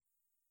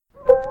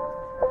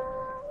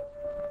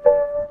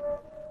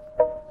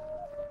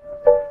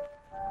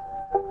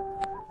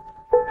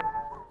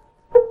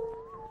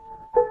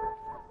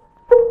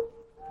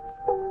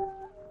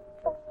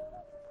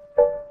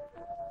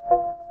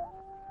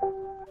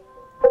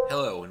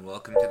Hello, and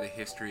welcome to the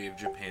History of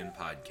Japan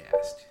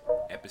podcast,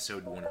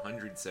 episode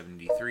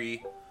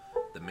 173,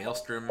 The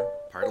Maelstrom,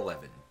 part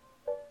 11.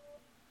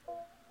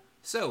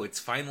 So, it's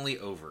finally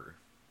over.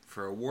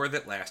 For a war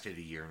that lasted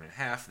a year and a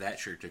half, that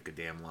sure took a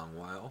damn long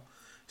while.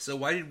 So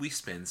why did we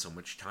spend so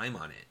much time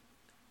on it?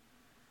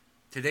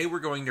 Today we're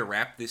going to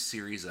wrap this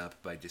series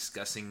up by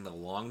discussing the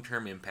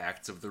long-term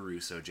impacts of the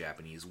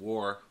Russo-Japanese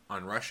War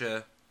on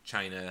Russia,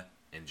 China,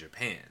 and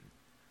Japan.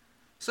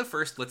 So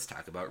first, let's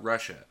talk about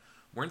Russia.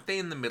 Weren't they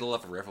in the middle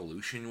of a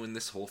revolution when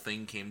this whole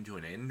thing came to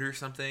an end or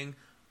something?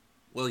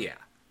 Well, yeah,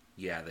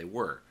 they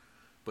were.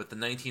 But the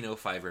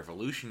 1905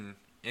 revolution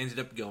ended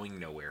up going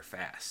nowhere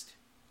fast.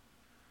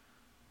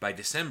 By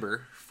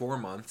December, 4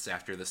 months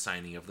after the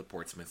signing of the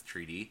Portsmouth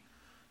Treaty,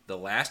 the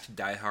last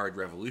die-hard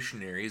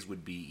revolutionaries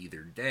would be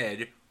either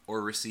dead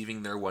or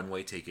receiving their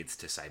one-way tickets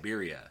to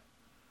Siberia.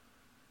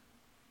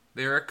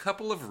 There are a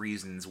couple of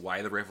reasons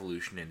why the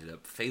revolution ended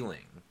up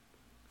failing.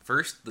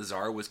 First, the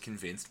Tsar was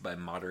convinced by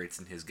moderates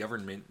in his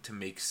government to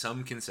make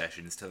some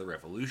concessions to the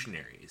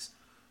revolutionaries,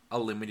 a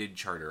limited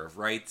charter of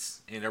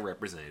rights, and a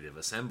representative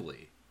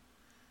assembly.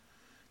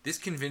 This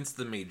convinced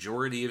the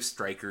majority of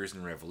strikers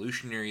and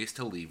revolutionaries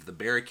to leave the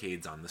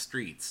barricades on the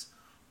streets.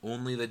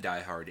 Only the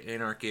die-hard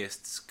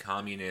anarchists,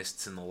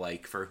 communists, and the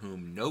like for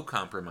whom no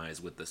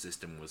compromise with the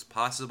system was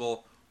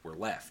possible were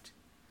left.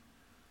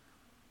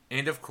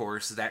 And of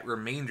course, that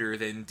remainder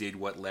then did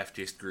what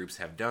leftist groups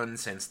have done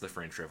since the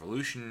French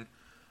Revolution,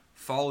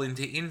 fall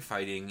into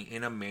infighting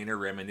in a manner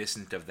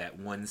reminiscent of that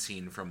one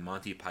scene from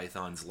Monty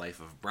Python's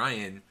Life of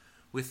Brian,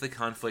 with the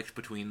conflict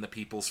between the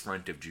People's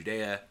Front of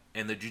Judea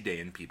and the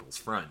Judean People's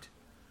Front.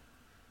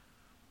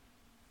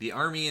 The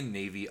army and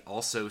navy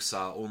also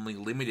saw only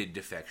limited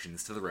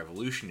defections to the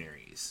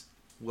revolutionaries.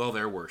 While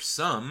there were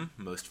some,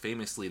 most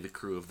famously the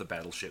crew of the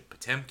battleship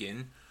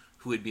Potemkin,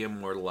 who would be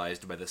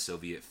immortalized by the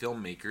Soviet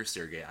filmmaker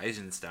Sergei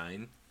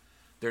Eisenstein,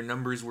 their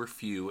numbers were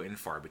few and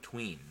far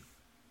between.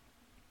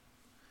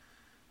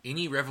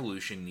 Any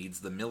revolution needs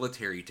the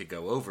military to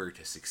go over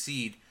to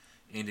succeed,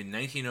 and in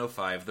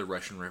 1905 the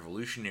Russian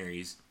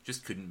revolutionaries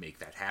just couldn't make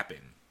that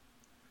happen.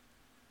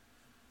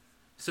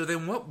 So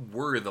then what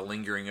were the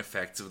lingering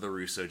effects of the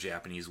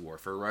Russo-Japanese War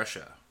for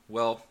Russia?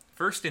 Well,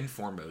 first and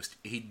foremost,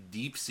 a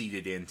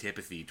deep-seated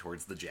antipathy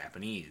towards the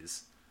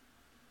Japanese.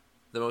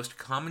 The most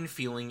common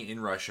feeling in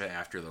Russia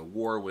after the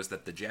war was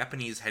that the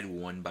Japanese had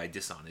won by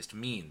dishonest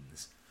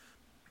means,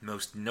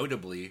 most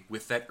notably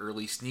with that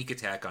early sneak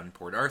attack on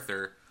Port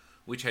Arthur,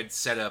 which had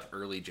set up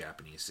early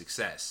Japanese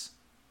success.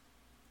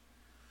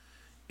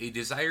 A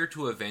desire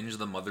to avenge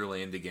the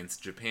motherland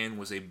against Japan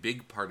was a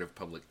big part of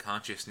public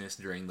consciousness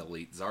during the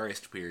late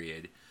Tsarist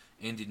period,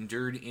 and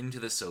endured into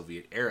the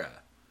Soviet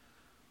era.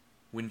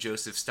 When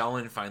Joseph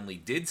Stalin finally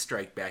did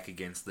strike back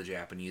against the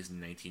Japanese in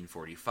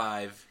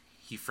 1945,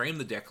 he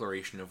framed the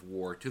declaration of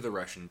war to the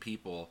Russian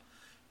people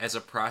as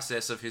a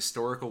process of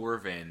historical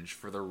revenge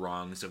for the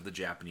wrongs of the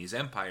Japanese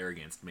Empire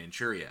against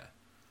Manchuria.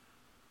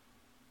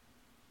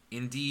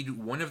 Indeed,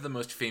 one of the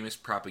most famous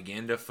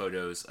propaganda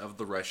photos of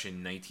the Russian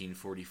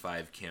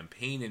 1945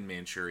 campaign in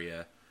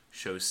Manchuria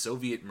shows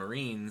Soviet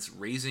Marines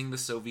raising the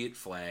Soviet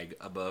flag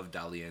above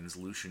Dalian's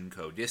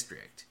Lushenko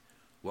district,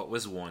 what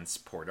was once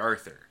Port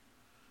Arthur.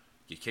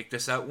 You kicked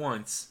us out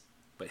once,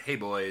 but hey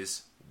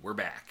boys, we're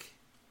back.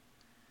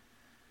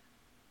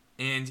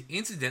 And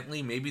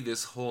incidentally, maybe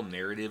this whole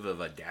narrative of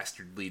a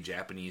dastardly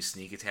Japanese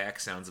sneak attack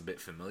sounds a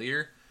bit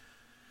familiar.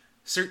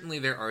 Certainly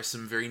there are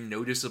some very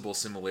noticeable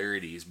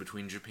similarities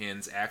between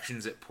Japan's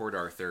actions at Port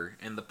Arthur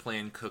and the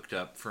plan cooked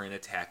up for an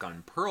attack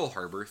on Pearl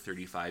Harbor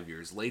 35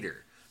 years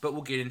later, but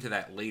we'll get into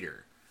that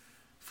later.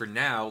 For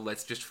now,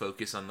 let's just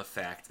focus on the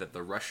fact that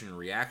the Russian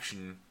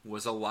reaction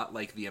was a lot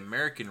like the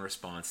American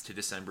response to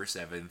December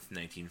 7th,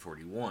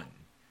 1941.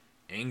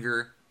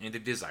 Anger and a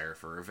desire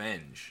for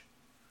revenge.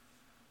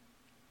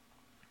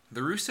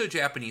 The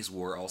Russo-Japanese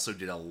War also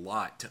did a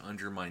lot to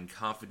undermine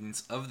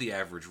confidence of the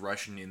average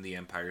Russian in the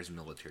empire's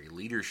military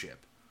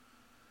leadership.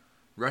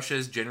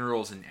 Russia's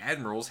generals and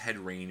admirals had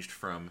ranged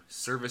from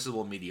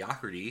serviceable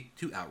mediocrity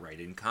to outright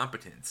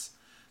incompetence.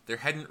 There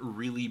hadn't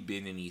really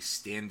been any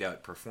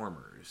standout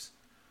performers.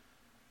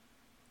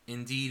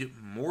 Indeed,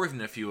 more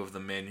than a few of the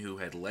men who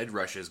had led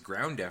Russia's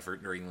ground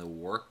effort during the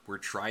war were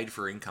tried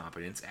for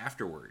incompetence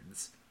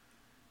afterwards.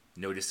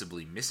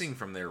 Noticeably missing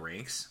from their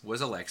ranks was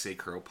Alexei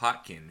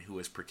Kuropatkin, who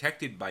was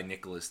protected by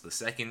Nicholas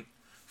II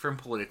from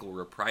political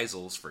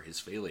reprisals for his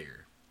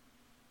failure.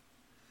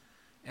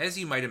 As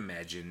you might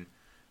imagine,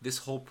 this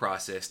whole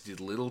process did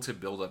little to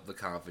build up the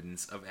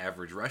confidence of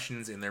average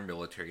Russians in their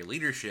military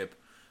leadership,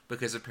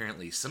 because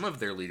apparently some of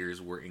their leaders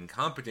were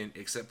incompetent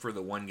except for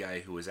the one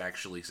guy who was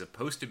actually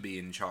supposed to be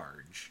in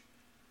charge.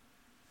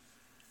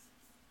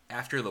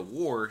 After the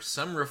war,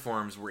 some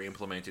reforms were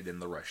implemented in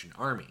the Russian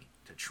army,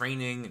 to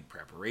training and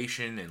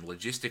preparation and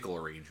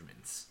logistical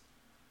arrangements.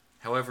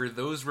 However,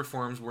 those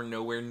reforms were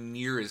nowhere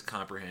near as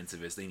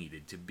comprehensive as they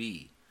needed to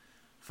be.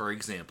 For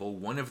example,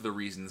 one of the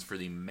reasons for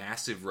the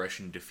massive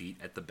Russian defeat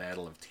at the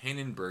Battle of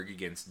Tannenberg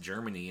against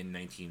Germany in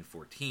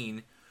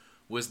 1914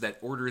 was that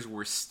orders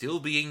were still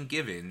being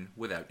given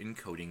without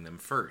encoding them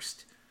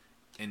first.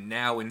 And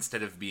now,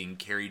 instead of being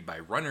carried by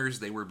runners,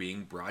 they were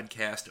being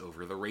broadcast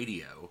over the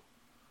radio.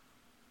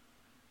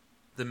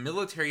 The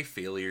military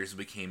failures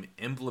became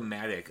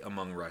emblematic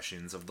among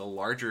Russians of the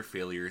larger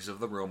failures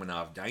of the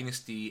Romanov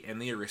dynasty and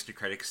the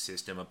aristocratic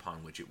system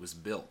upon which it was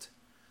built.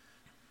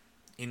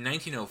 In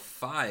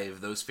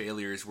 1905, those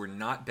failures were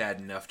not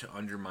bad enough to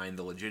undermine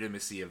the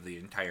legitimacy of the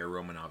entire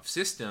Romanov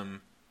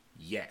system,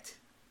 yet.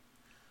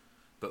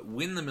 But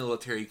when the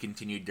military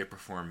continued to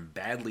perform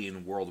badly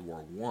in World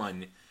War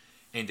I,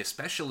 and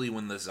especially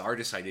when the Tsar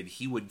decided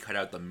he would cut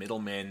out the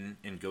middlemen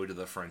and go to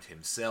the front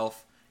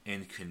himself,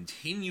 and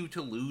continue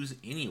to lose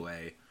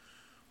anyway,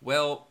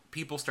 well,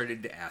 people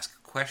started to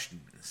ask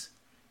questions.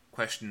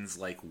 Questions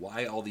like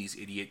why all these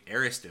idiot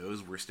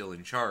aristos were still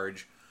in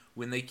charge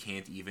when they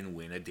can't even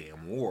win a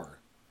damn war.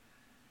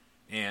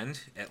 And,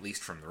 at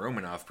least from the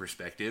Romanov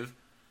perspective,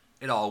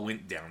 it all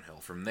went downhill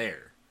from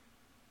there.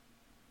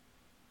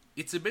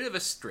 It's a bit of a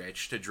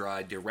stretch to draw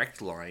a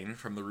direct line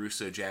from the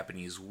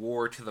Russo-Japanese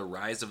War to the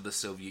rise of the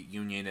Soviet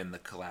Union and the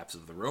collapse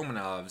of the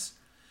Romanovs,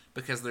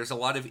 because there's a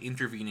lot of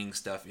intervening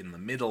stuff in the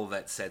middle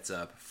that sets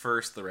up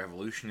first the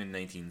revolution in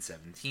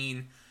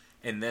 1917,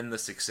 and then the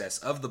success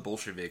of the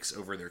Bolsheviks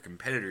over their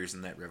competitors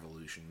in that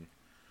revolution.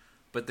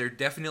 But there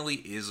definitely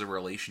is a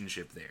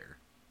relationship there.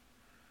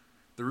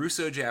 The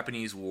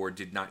Russo-Japanese War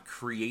did not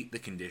create the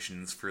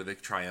conditions for the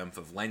triumph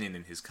of Lenin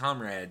and his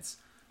comrades,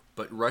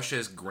 but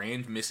Russia's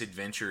grand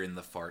misadventure in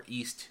the Far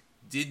East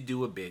did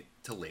do a bit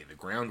to lay the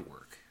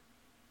groundwork.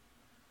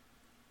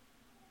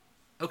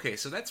 Okay,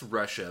 so that's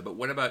Russia, but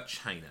what about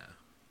China?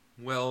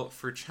 Well,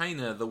 for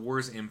China, the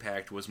war's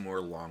impact was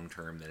more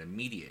long-term than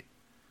immediate.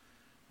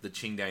 The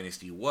Qing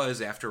dynasty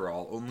was, after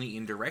all, only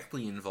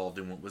indirectly involved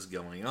in what was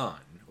going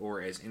on,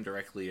 or as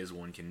indirectly as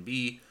one can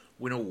be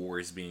when a war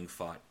is being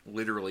fought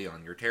literally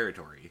on your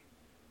territory.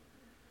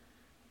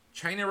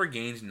 China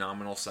regained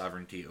nominal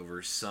sovereignty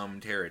over some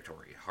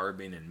territory.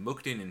 Harbin and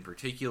Mukden in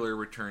particular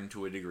returned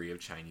to a degree of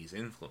Chinese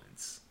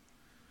influence.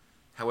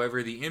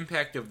 However, the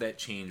impact of that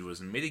change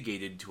was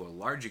mitigated to a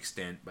large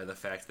extent by the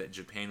fact that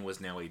Japan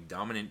was now a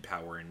dominant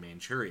power in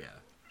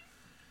Manchuria.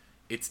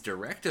 Its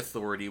direct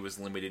authority was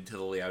limited to the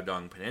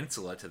Liaodong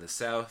Peninsula to the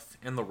south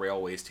and the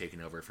railways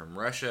taken over from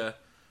Russia,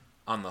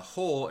 on the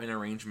whole an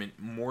arrangement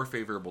more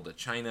favorable to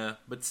China,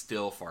 but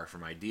still far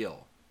from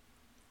ideal.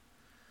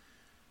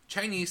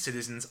 Chinese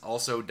citizens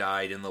also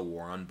died in the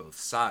war on both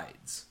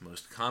sides,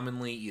 most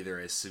commonly either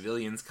as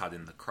civilians caught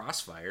in the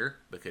crossfire,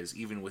 because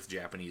even with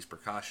Japanese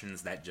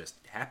precautions that just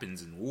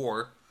happens in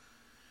war,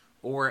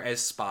 or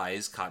as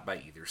spies caught by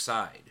either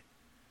side.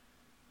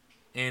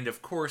 And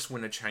of course,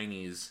 when a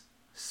Chinese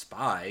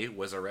spy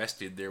was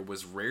arrested, there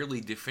was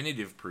rarely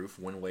definitive proof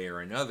one way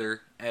or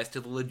another as to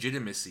the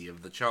legitimacy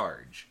of the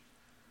charge.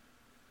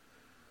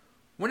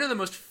 One of the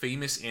most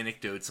famous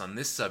anecdotes on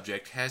this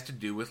subject has to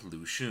do with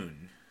Lu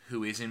Xun,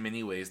 who is in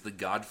many ways the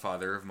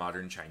godfather of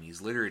modern Chinese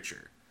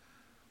literature.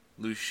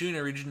 Lu Xun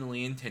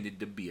originally intended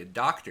to be a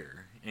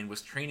doctor, and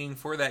was training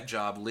for that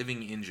job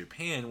living in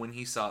Japan when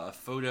he saw a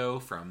photo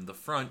from the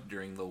front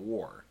during the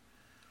war.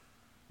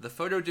 The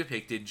photo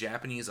depicted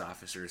Japanese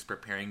officers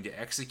preparing to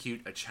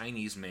execute a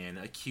Chinese man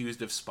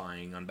accused of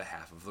spying on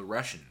behalf of the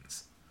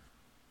Russians.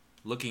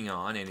 Looking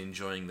on and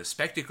enjoying the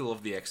spectacle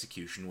of the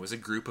execution was a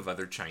group of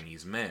other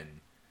Chinese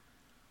men.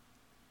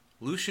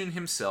 Lu Xun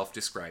himself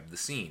described the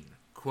scene,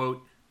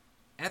 quote,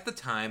 "At the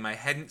time, I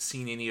hadn't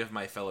seen any of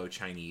my fellow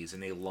Chinese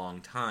in a long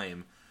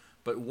time,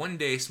 but one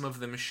day some of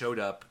them showed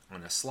up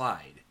on a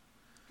slide.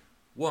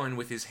 One,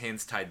 with his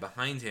hands tied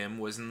behind him,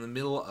 was in the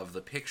middle of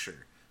the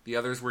picture. The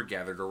others were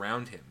gathered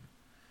around him.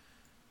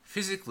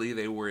 Physically,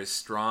 they were as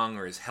strong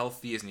or as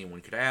healthy as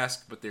anyone could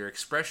ask, but their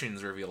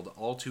expressions revealed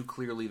all too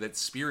clearly that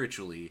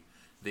spiritually,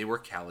 they were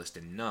calloused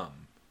and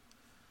numb.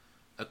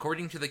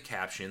 According to the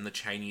caption, the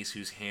Chinese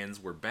whose hands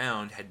were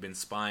bound had been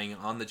spying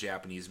on the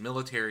Japanese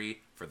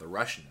military for the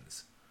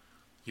Russians.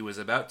 He was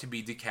about to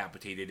be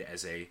decapitated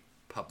as a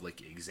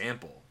public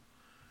example.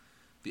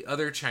 The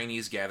other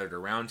Chinese gathered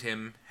around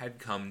him had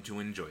come to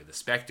enjoy the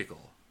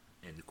spectacle."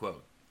 End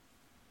quote.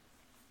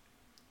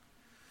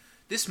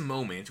 This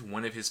moment,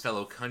 one of his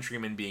fellow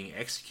countrymen being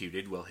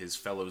executed while his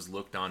fellows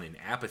looked on in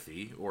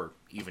apathy, or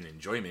even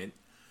enjoyment,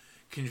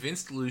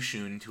 convinced Lu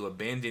Xun to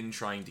abandon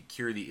trying to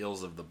cure the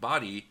ills of the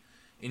body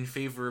in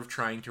favor of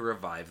trying to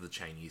revive the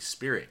Chinese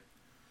spirit.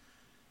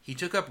 He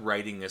took up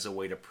writing as a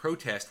way to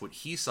protest what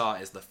he saw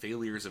as the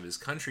failures of his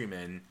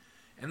countrymen,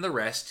 and the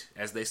rest,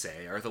 as they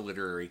say, are the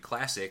literary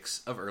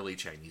classics of early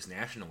Chinese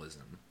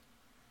nationalism.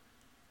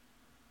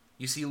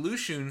 You see, Lu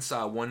Xun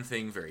saw one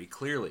thing very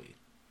clearly.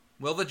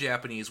 While the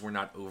Japanese were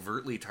not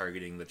overtly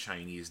targeting the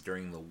Chinese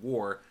during the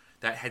war,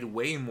 that had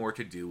way more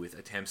to do with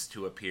attempts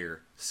to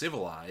appear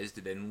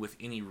civilized than with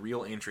any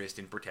real interest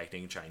in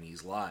protecting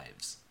Chinese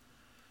lives.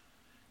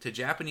 To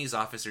Japanese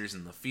officers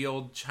in the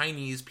field,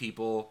 Chinese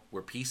people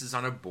were pieces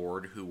on a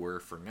board who were,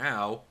 for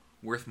now,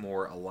 worth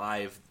more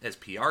alive as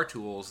PR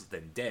tools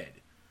than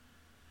dead.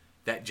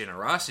 That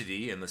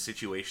generosity and the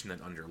situation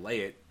that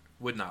underlay it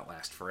would not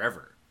last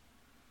forever.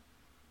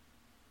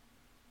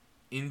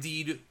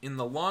 Indeed, in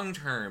the long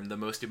term, the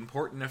most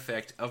important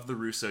effect of the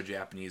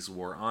Russo-Japanese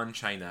War on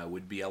China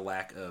would be a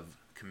lack of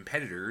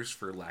competitors,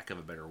 for lack of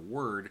a better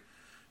word,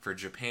 for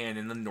Japan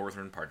in the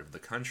northern part of the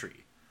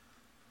country.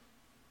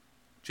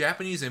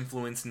 Japanese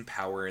influence and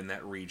power in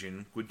that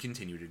region would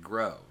continue to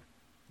grow.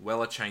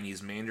 While a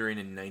Chinese mandarin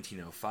in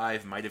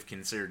 1905 might have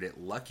considered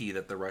it lucky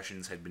that the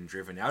Russians had been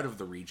driven out of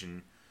the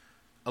region,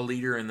 a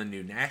leader in the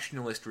new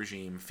nationalist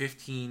regime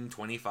 15,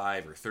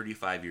 25, or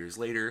 35 years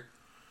later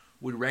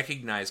would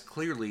recognize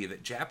clearly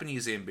that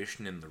Japanese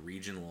ambition in the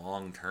region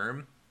long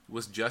term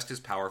was just as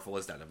powerful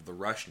as that of the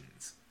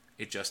Russians.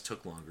 It just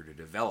took longer to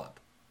develop.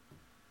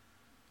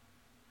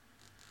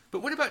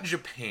 But what about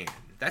Japan?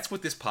 That's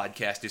what this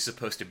podcast is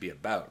supposed to be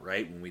about,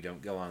 right? When we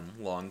don't go on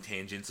long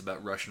tangents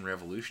about Russian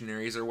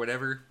revolutionaries or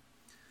whatever.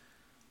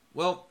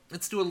 Well,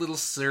 let's do a little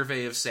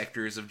survey of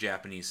sectors of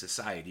Japanese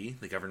society,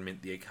 the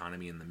government, the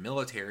economy, and the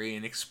military,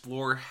 and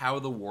explore how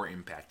the war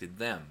impacted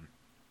them.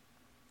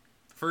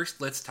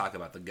 First, let's talk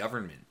about the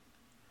government.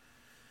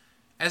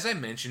 As I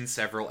mentioned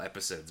several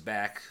episodes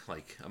back,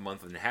 like a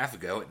month and a half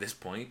ago at this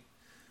point,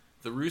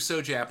 the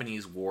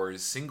Russo-Japanese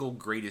War's single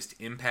greatest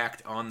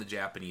impact on the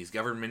Japanese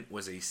government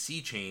was a sea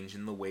change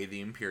in the way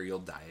the imperial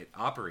diet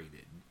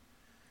operated.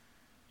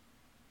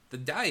 The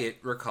diet,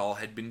 recall,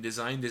 had been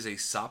designed as a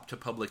sop to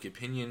public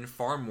opinion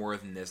far more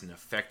than as an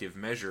effective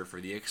measure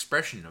for the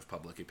expression of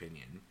public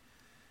opinion.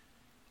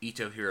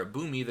 Ito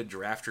Hirobumi, the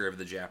drafter of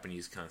the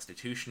Japanese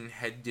constitution,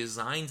 had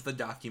designed the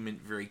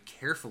document very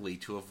carefully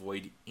to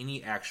avoid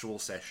any actual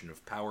cession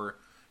of power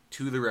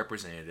to the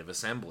representative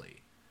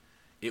assembly.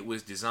 It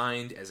was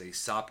designed as a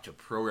sop to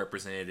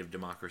pro-representative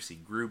democracy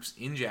groups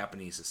in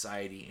Japanese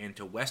society and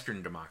to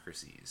Western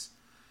democracies,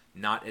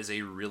 not as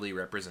a really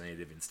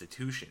representative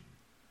institution.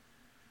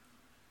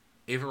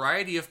 A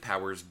variety of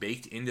powers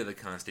baked into the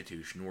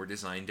Constitution were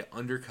designed to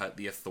undercut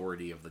the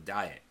authority of the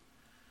Diet.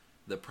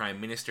 The Prime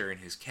Minister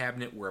and his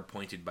cabinet were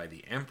appointed by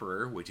the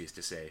Emperor, which is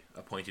to say,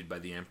 appointed by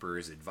the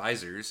Emperor's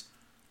advisors,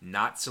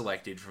 not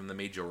selected from the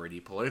majority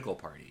political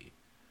party.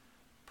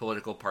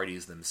 Political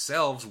parties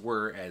themselves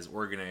were, as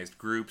organized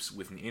groups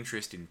with an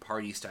interest in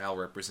party-style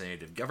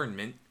representative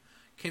government,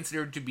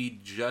 considered to be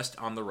just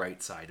on the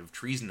right side of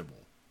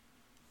treasonable.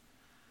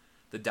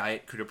 The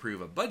Diet could approve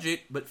a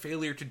budget, but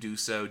failure to do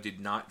so did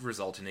not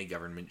result in a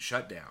government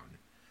shutdown.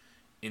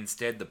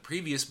 Instead, the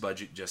previous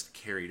budget just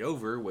carried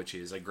over, which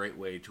is a great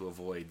way to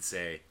avoid,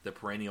 say, the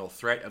perennial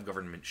threat of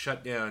government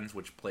shutdowns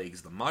which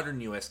plagues the modern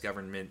U.S.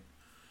 government,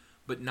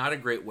 but not a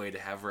great way to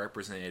have a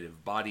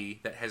representative body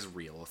that has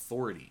real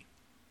authority.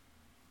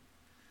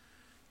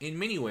 In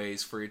many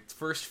ways, for its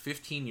first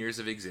 15 years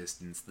of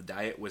existence, the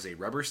Diet was a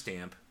rubber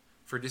stamp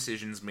for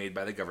decisions made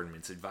by the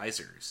government's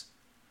advisors.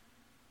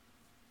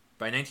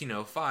 By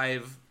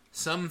 1905,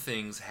 some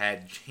things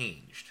had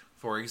changed.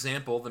 For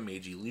example, the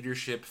Meiji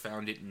leadership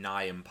found it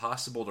nigh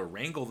impossible to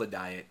wrangle the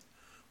Diet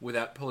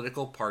without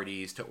political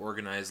parties to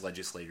organize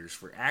legislators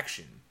for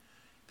action.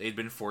 They had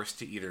been forced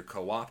to either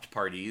co-opt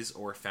parties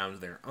or found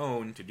their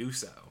own to do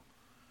so.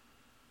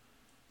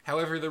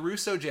 However, the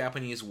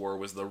Russo-Japanese War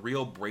was the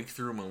real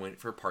breakthrough moment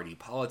for party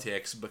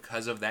politics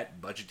because of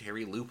that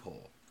budgetary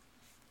loophole.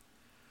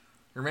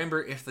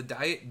 Remember, if the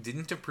Diet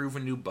didn't approve a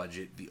new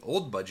budget, the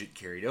old budget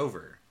carried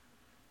over.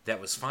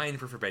 That was fine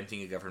for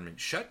preventing a government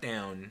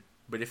shutdown,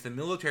 but if the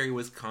military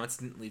was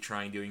constantly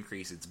trying to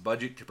increase its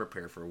budget to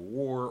prepare for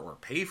war or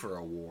pay for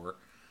a war,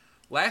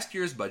 last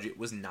year's budget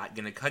was not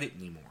going to cut it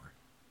anymore.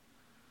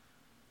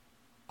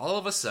 All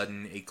of a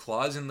sudden, a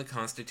clause in the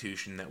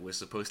Constitution that was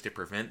supposed to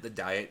prevent the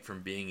Diet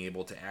from being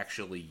able to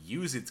actually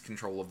use its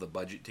control of the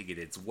budget to get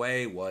its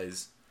way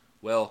was,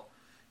 well,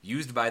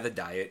 used by the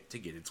Diet to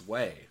get its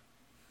way.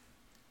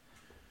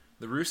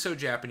 The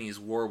Russo-Japanese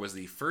War was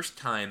the first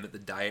time that the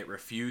Diet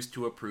refused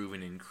to approve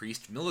an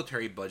increased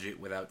military budget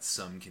without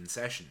some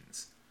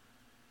concessions.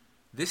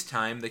 This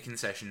time, the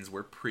concessions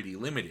were pretty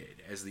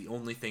limited, as the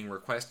only thing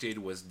requested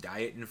was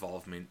Diet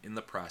involvement in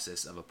the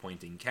process of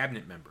appointing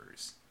cabinet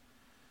members.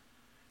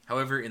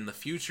 However, in the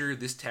future,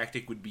 this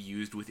tactic would be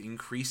used with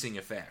increasing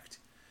effect,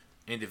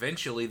 and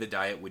eventually the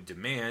Diet would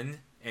demand,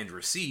 and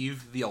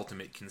receive, the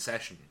ultimate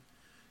concession,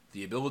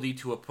 the ability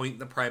to appoint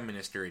the Prime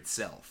Minister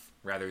itself,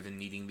 rather than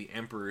needing the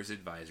Emperor's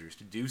advisors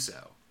to do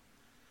so.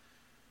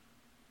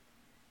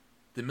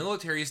 The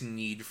military's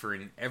need for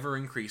an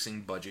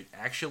ever-increasing budget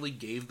actually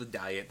gave the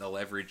Diet the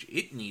leverage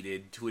it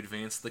needed to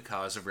advance the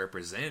cause of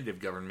representative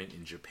government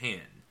in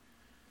Japan.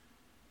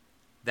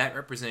 That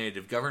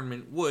representative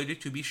government would,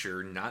 to be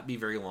sure, not be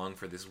very long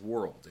for this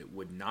world. It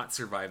would not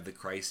survive the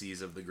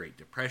crises of the Great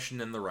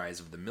Depression and the rise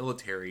of the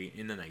military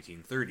in the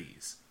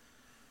 1930s.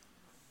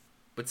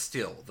 But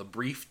still, the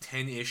brief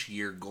 10-ish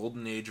year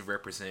golden age of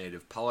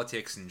representative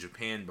politics in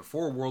Japan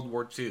before World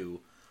War II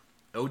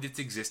owed its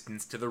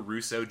existence to the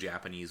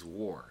Russo-Japanese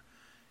War,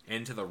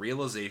 and to the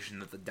realization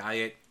that the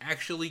Diet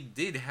actually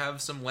did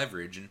have some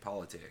leverage in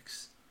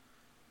politics.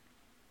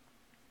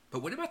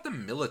 But what about the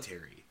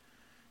military?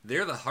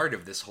 They're the heart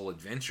of this whole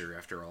adventure,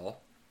 after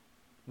all.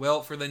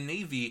 Well, for the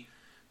Navy,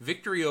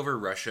 victory over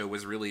Russia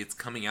was really its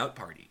coming out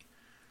party.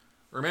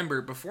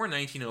 Remember, before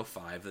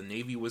 1905, the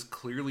Navy was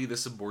clearly the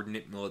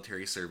subordinate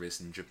military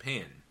service in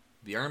Japan.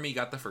 The Army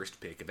got the first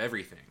pick of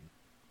everything.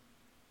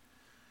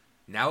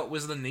 Now it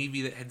was the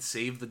Navy that had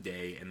saved the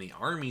day and the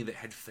Army that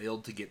had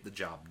failed to get the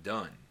job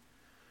done.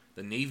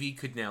 The Navy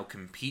could now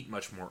compete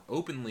much more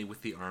openly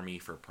with the Army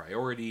for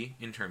priority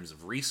in terms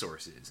of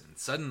resources, and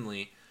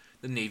suddenly,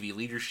 the Navy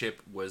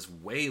leadership was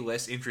way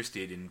less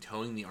interested in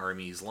towing the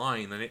Army's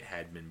line than it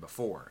had been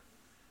before.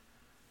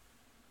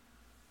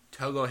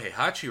 Togo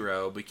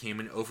Heihachiro became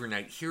an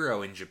overnight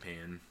hero in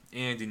Japan,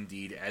 and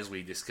indeed, as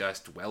we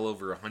discussed well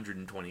over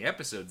 120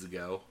 episodes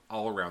ago,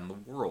 all around the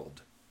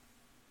world.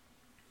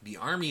 The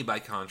Army, by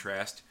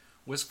contrast,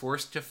 was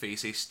forced to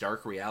face a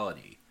stark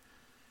reality.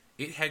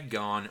 It had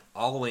gone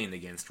all in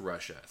against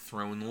Russia,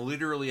 thrown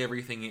literally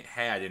everything it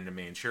had into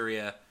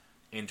Manchuria,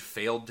 and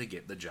failed to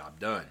get the job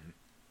done.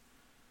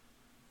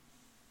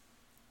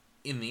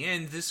 In the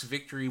end, this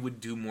victory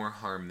would do more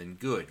harm than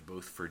good,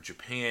 both for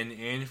Japan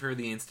and for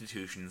the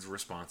institutions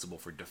responsible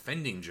for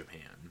defending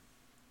Japan.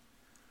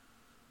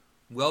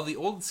 While the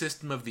old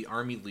system of the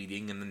Army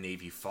leading and the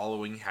Navy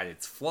following had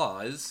its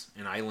flaws,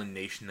 an island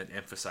nation that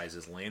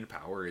emphasizes land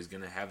power is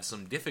going to have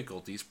some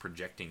difficulties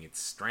projecting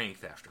its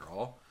strength, after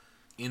all.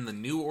 In the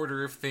new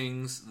order of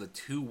things, the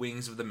two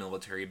wings of the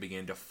military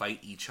began to fight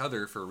each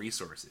other for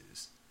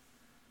resources.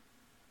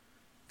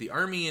 The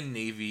Army and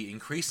Navy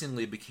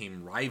increasingly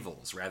became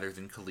rivals rather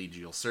than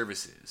collegial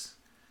services.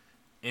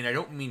 And I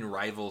don't mean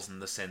rivals in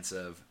the sense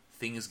of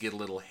things get a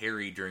little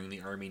hairy during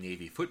the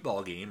Army-Navy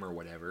football game or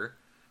whatever.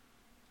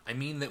 I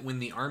mean that when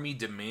the Army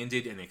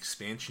demanded an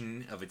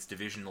expansion of its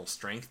divisional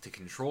strength to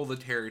control the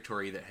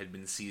territory that had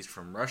been seized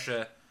from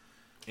Russia,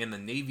 and the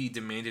Navy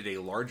demanded a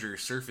larger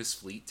surface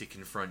fleet to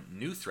confront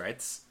new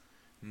threats,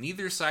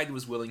 neither side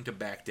was willing to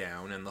back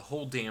down, and the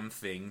whole damn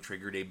thing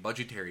triggered a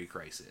budgetary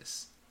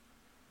crisis.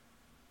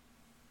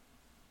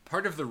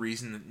 Part of the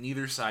reason that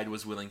neither side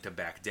was willing to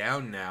back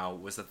down now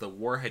was that the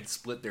war had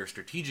split their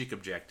strategic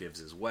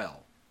objectives as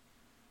well.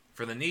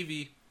 For the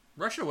Navy,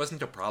 Russia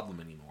wasn't a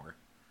problem anymore.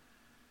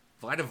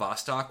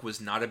 Vladivostok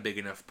was not a big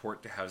enough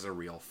port to house a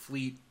real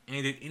fleet,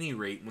 and at any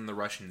rate, when the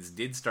Russians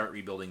did start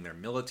rebuilding their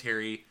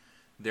military,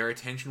 their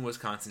attention was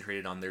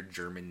concentrated on their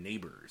German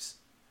neighbors.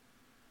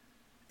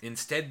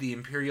 Instead, the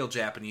Imperial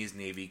Japanese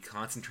Navy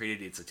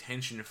concentrated its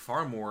attention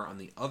far more on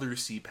the other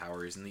sea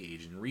powers in the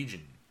Asian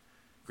region,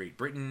 Great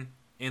Britain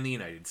and the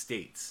United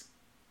States.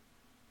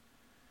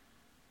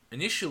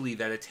 Initially,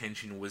 that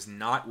attention was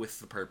not with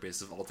the purpose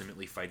of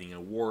ultimately fighting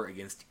a war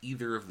against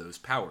either of those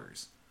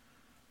powers.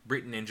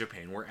 Britain and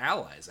Japan were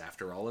allies,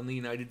 after all, and the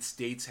United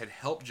States had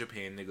helped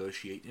Japan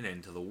negotiate an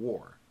end to the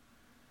war.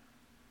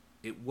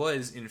 It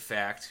was, in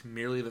fact,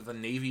 merely that the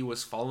Navy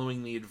was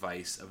following the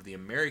advice of the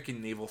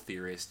American naval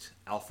theorist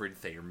Alfred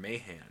Thayer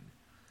Mahan,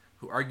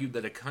 who argued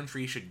that a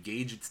country should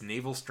gauge its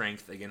naval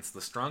strength against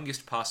the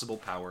strongest possible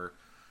power,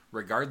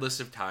 regardless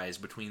of ties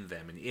between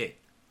them and it.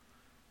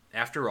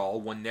 After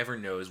all, one never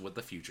knows what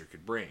the future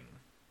could bring.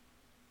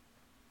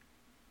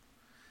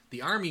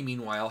 The Army,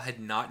 meanwhile,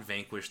 had not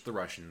vanquished the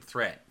Russian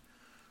threat.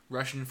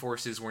 Russian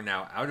forces were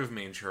now out of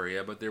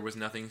Manchuria, but there was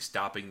nothing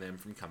stopping them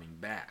from coming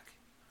back.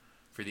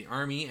 For the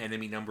Army,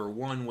 enemy number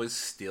one was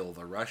still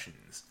the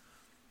Russians.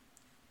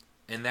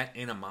 And that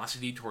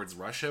animosity towards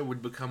Russia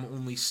would become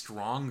only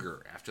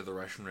stronger after the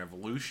Russian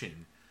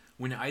Revolution,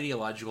 when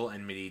ideological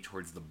enmity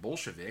towards the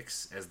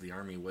Bolsheviks, as the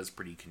Army was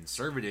pretty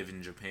conservative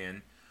in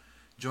Japan,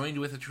 joined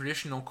with a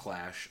traditional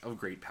clash of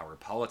great power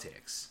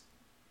politics.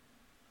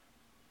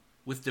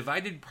 With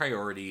divided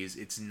priorities,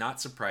 it's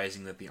not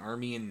surprising that the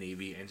Army and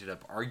Navy ended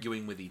up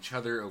arguing with each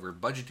other over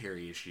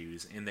budgetary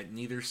issues, and that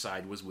neither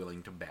side was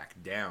willing to back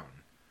down.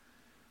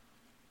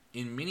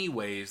 In many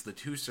ways, the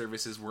two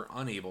services were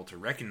unable to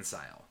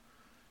reconcile.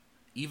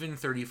 Even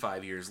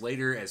 35 years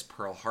later, as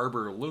Pearl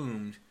Harbor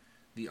loomed,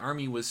 the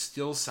Army was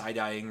still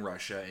side-eyeing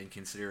Russia and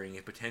considering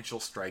a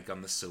potential strike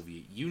on the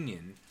Soviet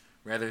Union,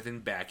 rather than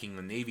backing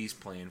the Navy's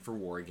plan for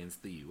war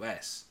against the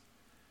U.S.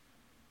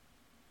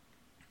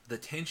 The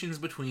tensions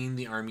between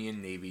the Army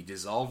and Navy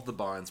dissolved the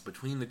bonds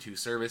between the two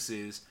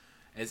services,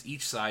 as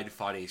each side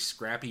fought a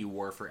scrappy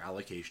war for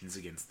allocations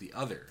against the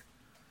other.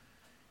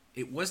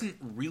 It wasn't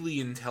really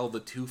until the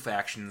two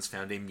factions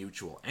found a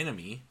mutual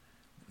enemy,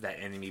 that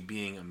enemy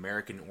being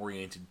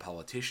American-oriented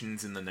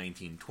politicians in the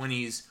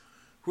 1920s,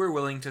 who were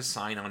willing to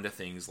sign on to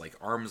things like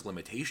arms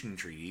limitation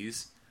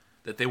treaties,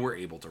 that they were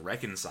able to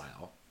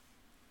reconcile.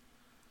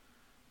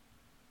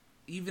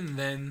 Even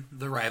then,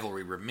 the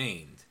rivalry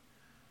remained.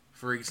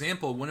 For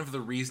example, one of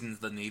the reasons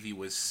the Navy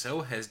was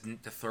so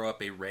hesitant to throw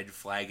up a red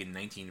flag in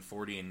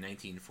 1940 and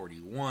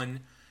 1941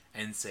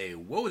 and say,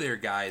 "Whoa there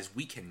guys,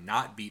 we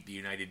cannot beat the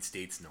United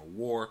States in a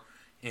war,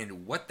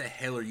 and what the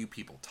hell are you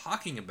people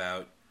talking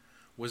about?"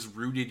 was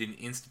rooted in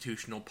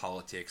institutional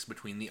politics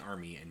between the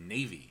Army and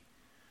Navy.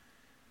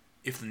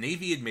 If the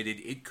Navy admitted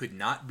it could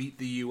not beat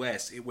the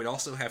U.S., it would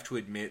also have to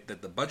admit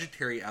that the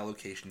budgetary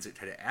allocations it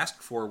had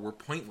asked for were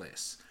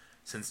pointless,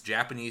 since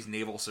Japanese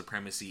naval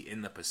supremacy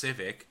in the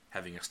Pacific,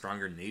 having a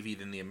stronger navy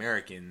than the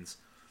Americans,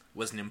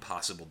 was an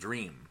impossible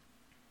dream.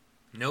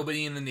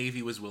 Nobody in the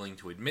Navy was willing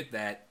to admit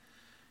that,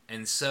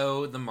 and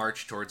so the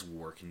march towards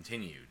war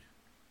continued.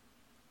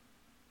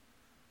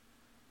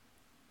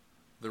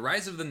 The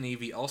rise of the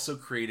Navy also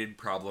created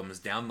problems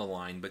down the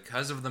line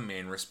because of the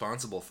man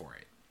responsible for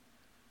it.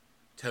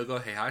 Togo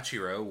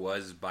Heihachiro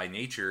was by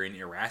nature an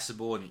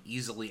irascible and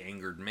easily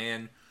angered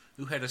man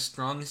who had a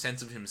strong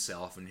sense of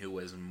himself and who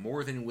was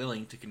more than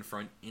willing to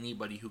confront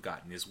anybody who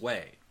got in his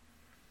way.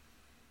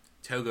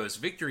 Togo's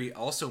victory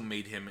also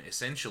made him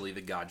essentially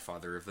the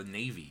godfather of the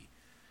Navy.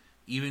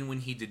 Even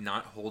when he did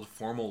not hold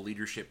formal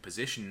leadership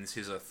positions,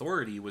 his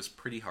authority was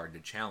pretty hard to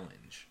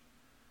challenge.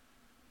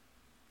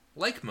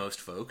 Like most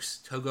folks,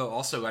 Togo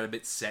also got a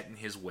bit set in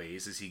his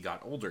ways as he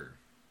got older.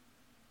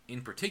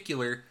 In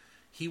particular,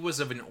 he was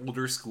of an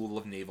older school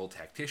of naval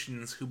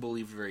tacticians who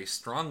believed very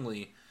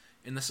strongly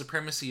in the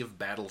supremacy of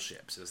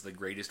battleships as the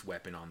greatest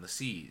weapon on the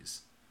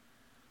seas.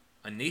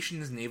 A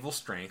nation's naval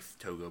strength,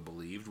 Togo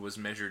believed, was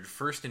measured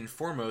first and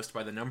foremost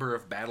by the number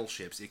of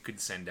battleships it could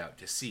send out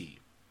to sea.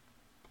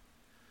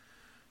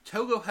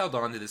 Togo held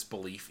on to this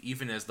belief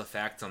even as the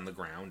facts on the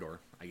ground, or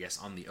I guess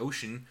on the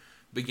ocean,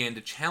 began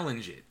to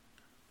challenge it.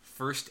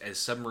 First, as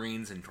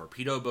submarines and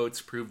torpedo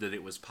boats proved that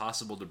it was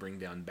possible to bring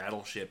down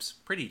battleships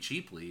pretty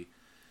cheaply,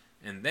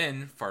 and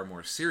then, far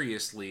more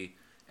seriously,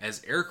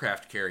 as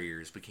aircraft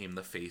carriers became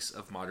the face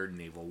of modern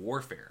naval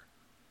warfare.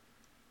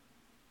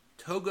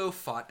 Togo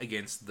fought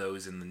against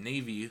those in the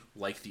Navy,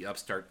 like the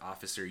upstart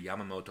officer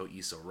Yamamoto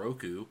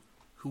Isoroku,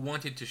 who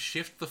wanted to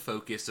shift the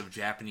focus of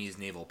Japanese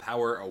naval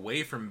power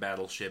away from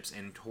battleships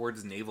and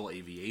towards naval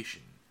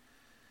aviation.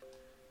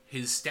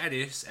 His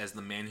status as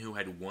the man who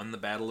had won the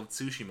Battle of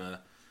Tsushima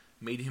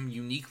made him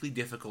uniquely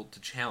difficult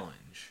to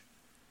challenge.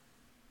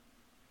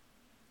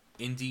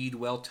 Indeed,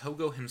 while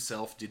Togo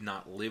himself did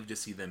not live to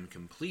see them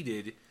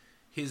completed,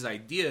 his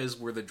ideas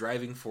were the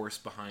driving force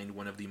behind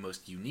one of the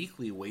most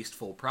uniquely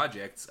wasteful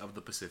projects of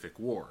the Pacific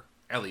War,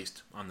 at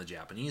least on the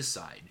Japanese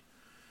side.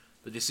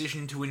 The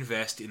decision to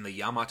invest in the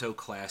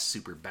Yamato-class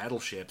super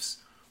battleships,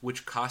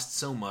 which cost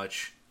so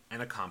much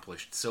and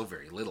accomplished so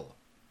very little.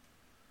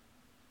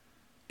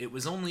 It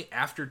was only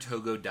after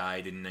Togo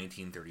died in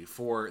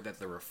 1934 that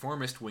the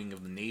reformist wing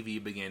of the Navy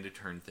began to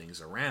turn things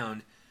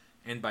around,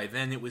 and by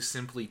then it was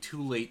simply too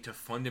late to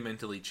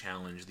fundamentally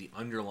challenge the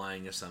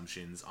underlying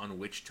assumptions on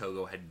which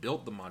Togo had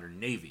built the modern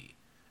Navy,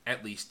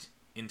 at least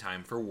in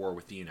time for war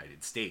with the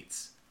United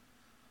States.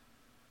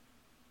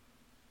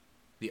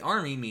 The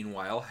Army,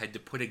 meanwhile, had to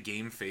put a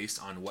game face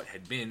on what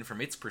had been,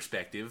 from its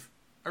perspective,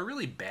 a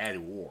really bad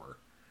war.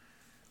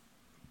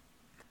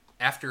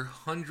 After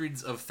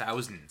hundreds of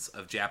thousands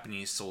of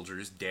Japanese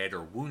soldiers dead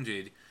or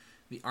wounded,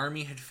 the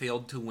Army had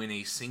failed to win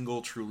a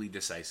single truly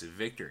decisive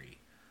victory.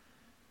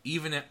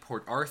 Even at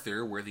Port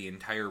Arthur, where the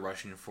entire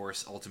Russian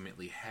force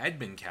ultimately had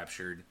been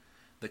captured,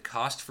 the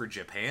cost for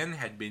Japan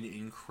had been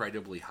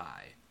incredibly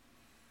high.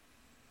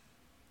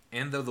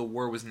 And though the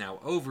war was now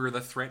over,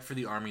 the threat for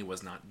the Army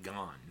was not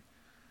gone.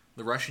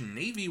 The Russian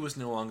Navy was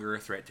no longer a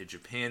threat to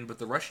Japan, but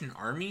the Russian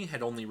Army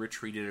had only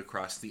retreated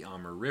across the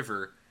Amur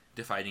River,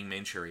 defending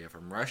Manchuria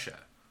from Russia.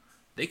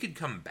 They could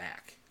come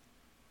back.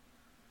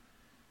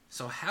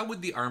 So how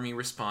would the Army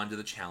respond to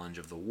the challenge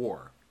of the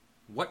war?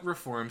 What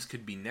reforms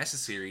could be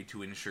necessary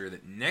to ensure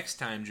that next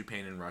time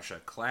Japan and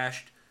Russia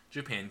clashed,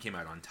 Japan came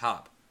out on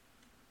top?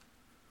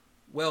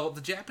 Well,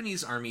 the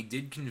Japanese Army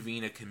did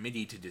convene a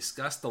committee to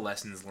discuss the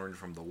lessons learned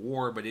from the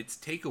war, but its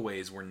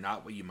takeaways were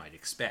not what you might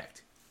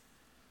expect.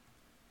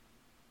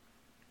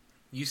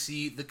 You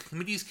see, the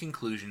committee's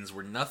conclusions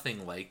were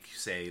nothing like,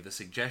 say, the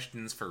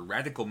suggestions for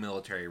radical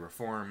military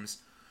reforms,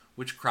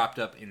 which cropped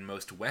up in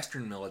most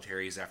Western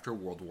militaries after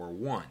World War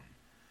I.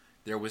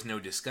 There was no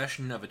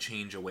discussion of a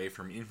change away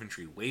from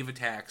infantry wave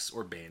attacks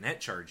or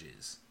bayonet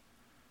charges.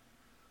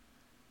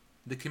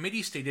 The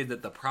committee stated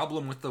that the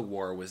problem with the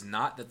war was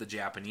not that the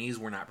Japanese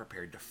were not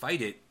prepared to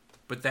fight it,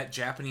 but that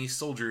Japanese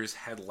soldiers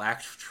had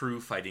lacked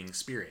true fighting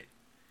spirit.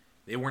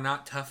 They were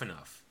not tough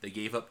enough. They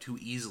gave up too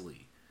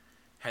easily.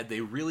 Had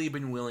they really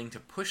been willing to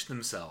push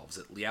themselves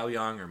at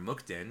Liaoyang or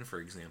Mukden, for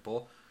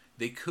example,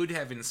 they could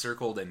have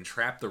encircled and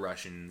trapped the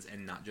Russians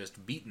and not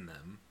just beaten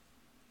them.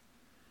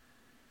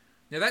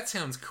 Now that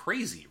sounds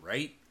crazy,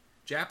 right?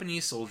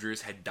 Japanese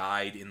soldiers had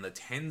died in the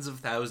tens of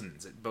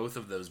thousands at both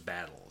of those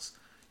battles.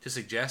 To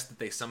suggest that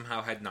they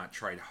somehow had not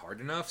tried hard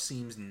enough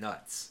seems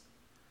nuts.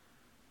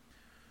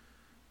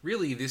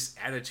 Really, this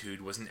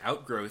attitude was an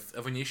outgrowth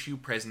of an issue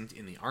present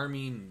in the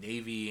Army,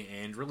 Navy,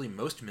 and really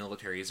most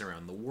militaries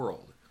around the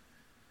world.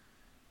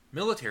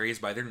 Militaries,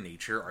 by their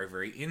nature, are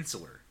very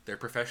insular. They're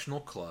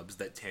professional clubs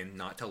that tend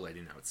not to let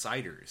in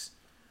outsiders.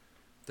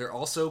 They're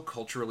also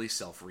culturally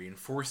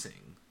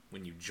self-reinforcing.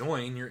 When you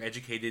join, you're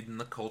educated in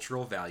the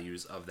cultural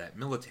values of that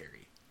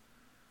military.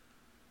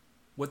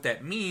 What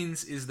that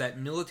means is that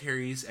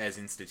militaries as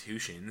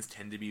institutions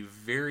tend to be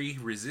very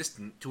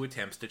resistant to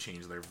attempts to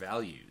change their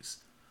values.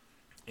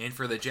 And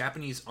for the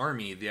Japanese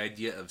Army, the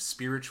idea of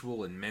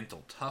spiritual and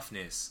mental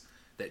toughness,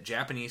 that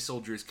Japanese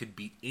soldiers could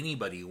beat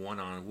anybody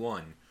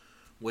one-on-one,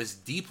 was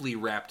deeply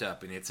wrapped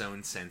up in its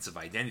own sense of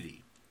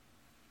identity.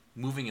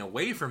 Moving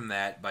away from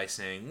that by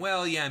saying,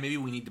 well, yeah, maybe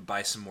we need to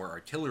buy some more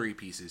artillery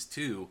pieces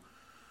too,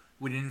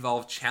 would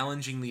involve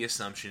challenging the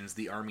assumptions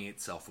the army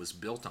itself was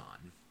built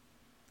on.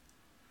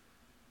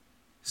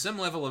 Some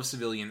level of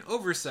civilian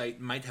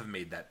oversight might have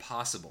made that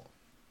possible.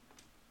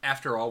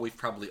 After all, we've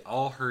probably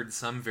all heard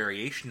some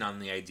variation on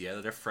the idea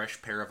that a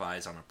fresh pair of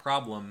eyes on a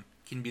problem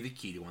can be the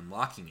key to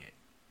unlocking it.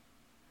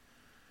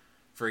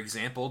 For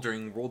example,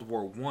 during World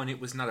War I,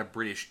 it was not a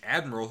British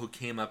admiral who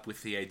came up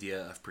with the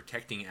idea of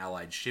protecting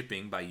Allied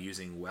shipping by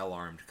using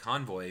well-armed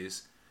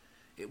convoys.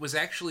 It was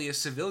actually a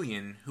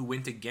civilian who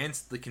went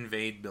against the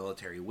conveyed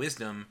military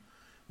wisdom,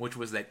 which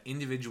was that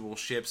individual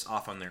ships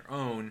off on their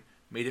own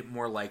made it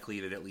more likely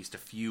that at least a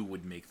few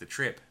would make the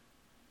trip.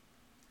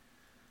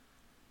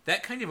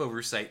 That kind of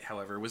oversight,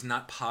 however, was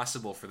not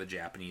possible for the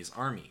Japanese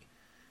army.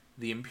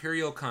 The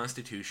imperial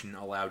constitution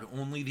allowed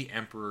only the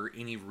emperor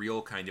any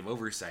real kind of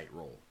oversight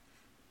role.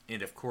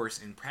 And of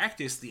course, in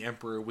practice, the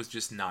emperor was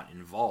just not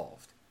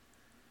involved.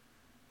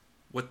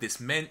 What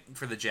this meant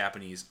for the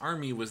Japanese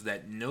army was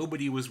that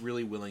nobody was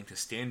really willing to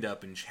stand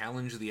up and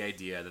challenge the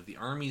idea that the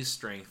army's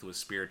strength was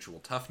spiritual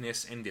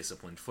toughness and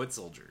disciplined foot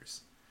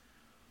soldiers.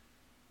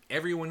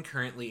 Everyone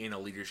currently in a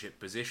leadership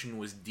position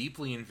was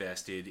deeply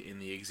invested in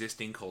the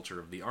existing culture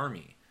of the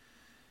army,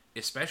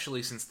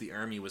 especially since the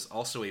army was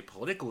also a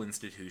political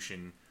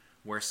institution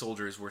where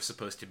soldiers were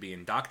supposed to be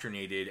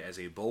indoctrinated as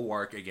a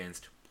bulwark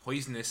against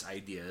poisonous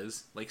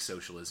ideas like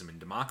socialism and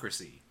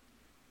democracy.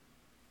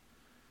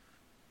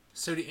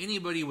 So to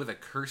anybody with a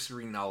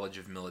cursory knowledge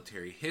of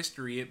military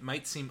history, it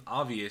might seem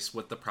obvious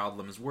what the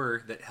problems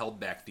were that held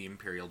back the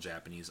Imperial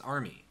Japanese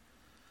Army.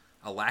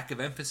 A lack of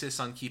emphasis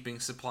on keeping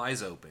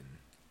supplies open,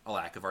 a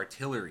lack of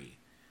artillery,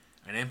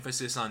 an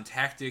emphasis on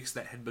tactics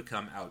that had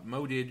become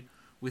outmoded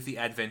with the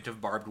advent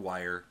of barbed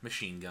wire,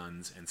 machine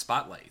guns, and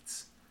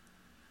spotlights.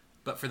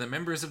 But for the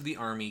members of the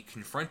army,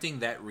 confronting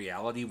that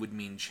reality would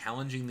mean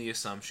challenging the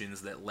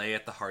assumptions that lay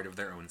at the heart of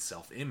their own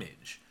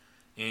self-image,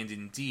 and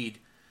indeed,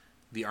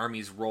 the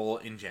army's role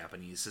in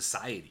Japanese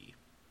society.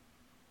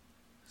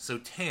 So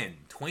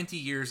 20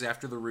 years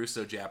after the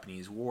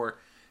Russo-Japanese War,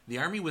 the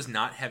army was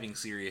not having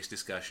serious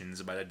discussions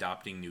about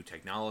adopting new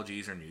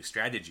technologies or new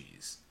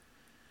strategies.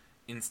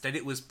 Instead,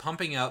 it was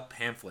pumping out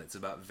pamphlets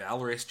about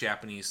valorous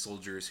Japanese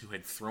soldiers who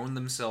had thrown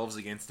themselves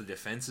against the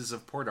defenses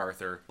of Port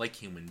Arthur like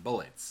human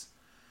bullets,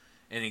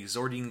 and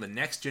exhorting the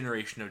next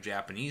generation of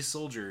Japanese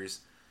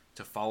soldiers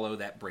to follow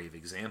that brave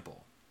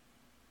example.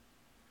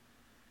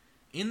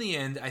 In the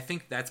end, I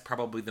think that's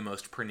probably the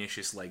most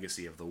pernicious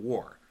legacy of the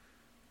war.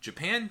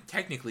 Japan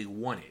technically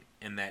won it,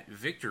 and that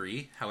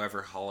victory,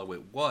 however hollow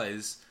it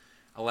was,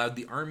 allowed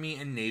the army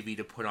and navy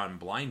to put on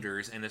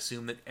blinders and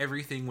assume that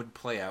everything would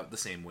play out the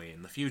same way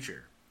in the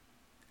future.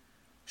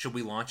 Should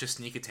we launch a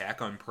sneak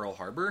attack on Pearl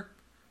Harbor?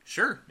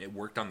 Sure, it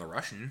worked on the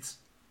Russians.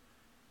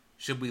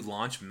 Should we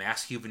launch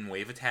mass human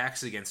wave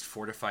attacks against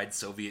fortified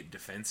Soviet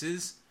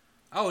defenses?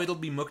 Oh, it'll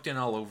be Mukden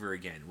all over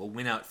again. We'll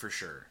win out for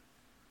sure.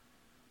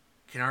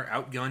 Can our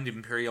outgunned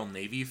Imperial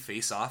Navy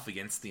face off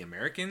against the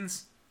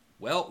Americans?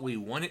 Well, we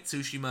won at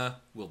Tsushima.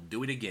 We'll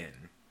do it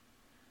again.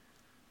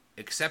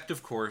 Except,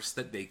 of course,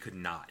 that they could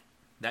not.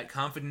 That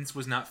confidence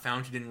was not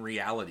founded in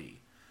reality,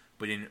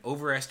 but in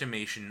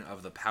overestimation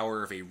of the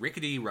power of a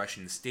rickety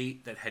Russian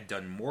state that had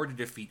done more to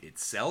defeat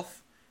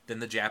itself than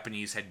the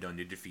Japanese had done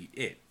to defeat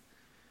it.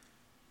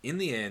 In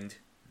the end,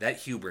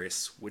 that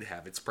hubris would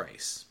have its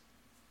price.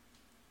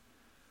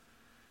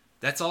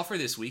 That's all for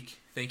this week.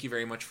 Thank you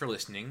very much for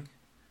listening.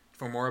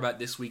 For more about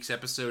this week's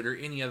episode or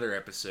any other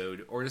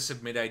episode, or to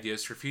submit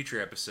ideas for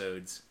future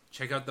episodes,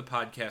 check out the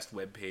podcast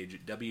webpage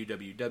at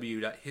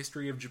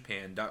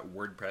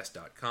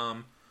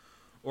www.historyofjapan.wordpress.com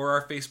or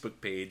our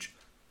Facebook page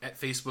at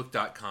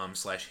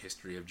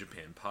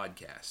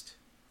facebook.com/historyofjapanpodcast.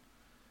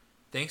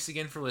 Thanks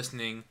again for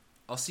listening.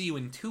 I'll see you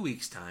in 2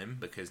 weeks' time,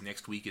 because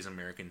next week is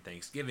American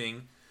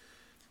Thanksgiving,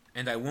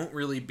 and I won't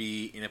really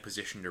be in a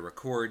position to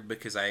record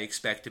because I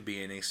expect to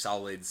be in a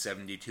solid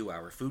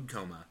 72-hour food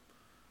coma.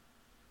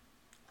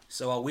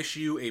 So I'll wish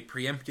you a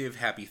preemptive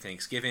happy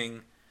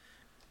Thanksgiving,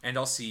 and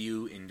I'll see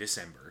you in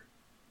December.